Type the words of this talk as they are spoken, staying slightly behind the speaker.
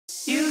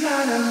You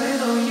got a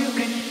little, you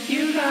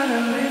got a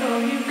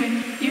little,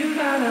 you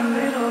got a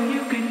little,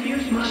 you could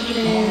use much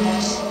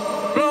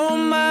more. Blow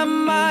my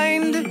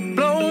mind,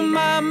 blow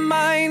my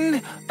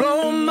mind,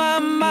 blow my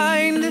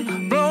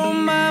mind, blow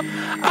my.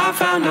 I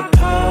found a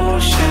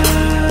potion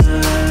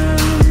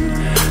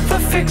for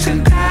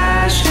fixing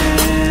passion.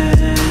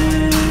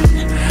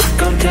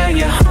 Go tell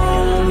your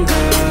homegirls,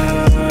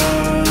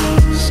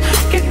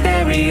 get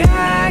their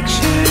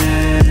reaction.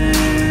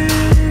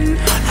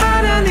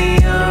 Out on the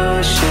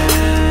ocean,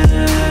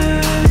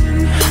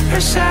 her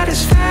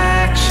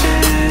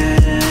satisfaction.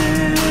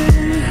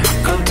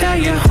 Go tell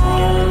your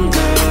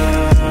homegirls,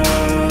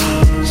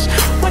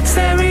 what's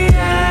their reaction?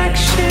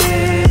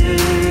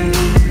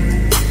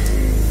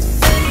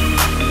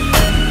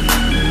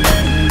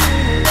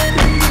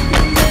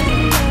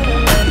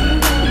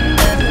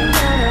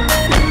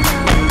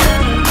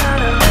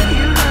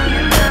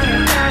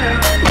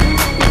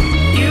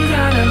 You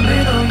got a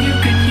little, you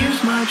could use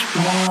much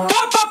more.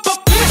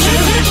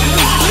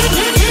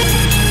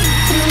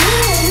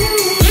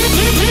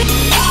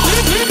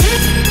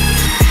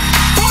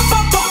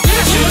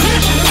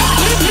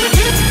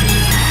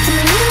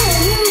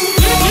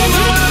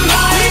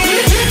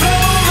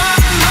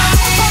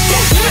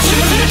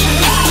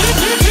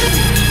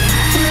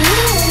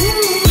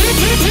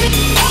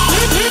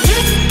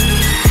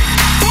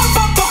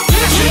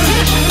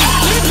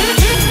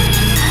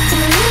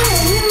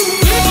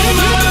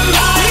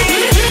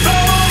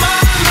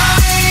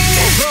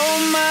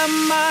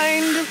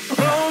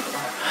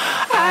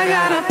 I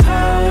got a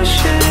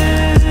potion,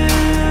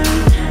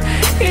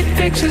 it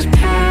fixes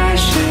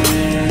passion.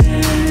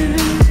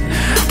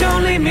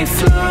 Don't leave me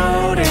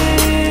floating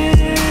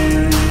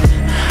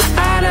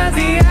out of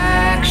the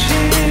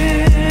action.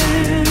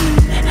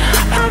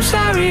 I'm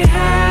sorry,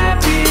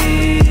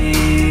 happy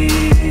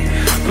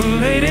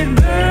belated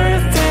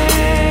birthday.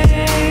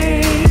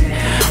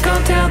 Go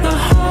tell the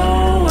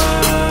whole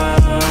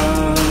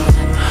world,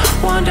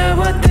 wonder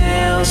what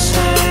they'll say.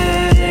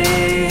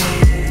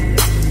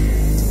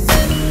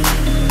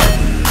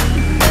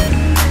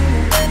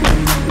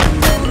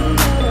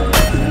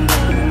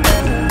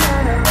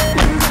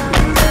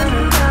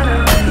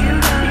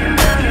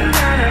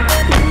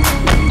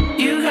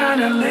 You got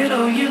a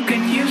little, you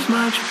could use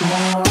much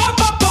more.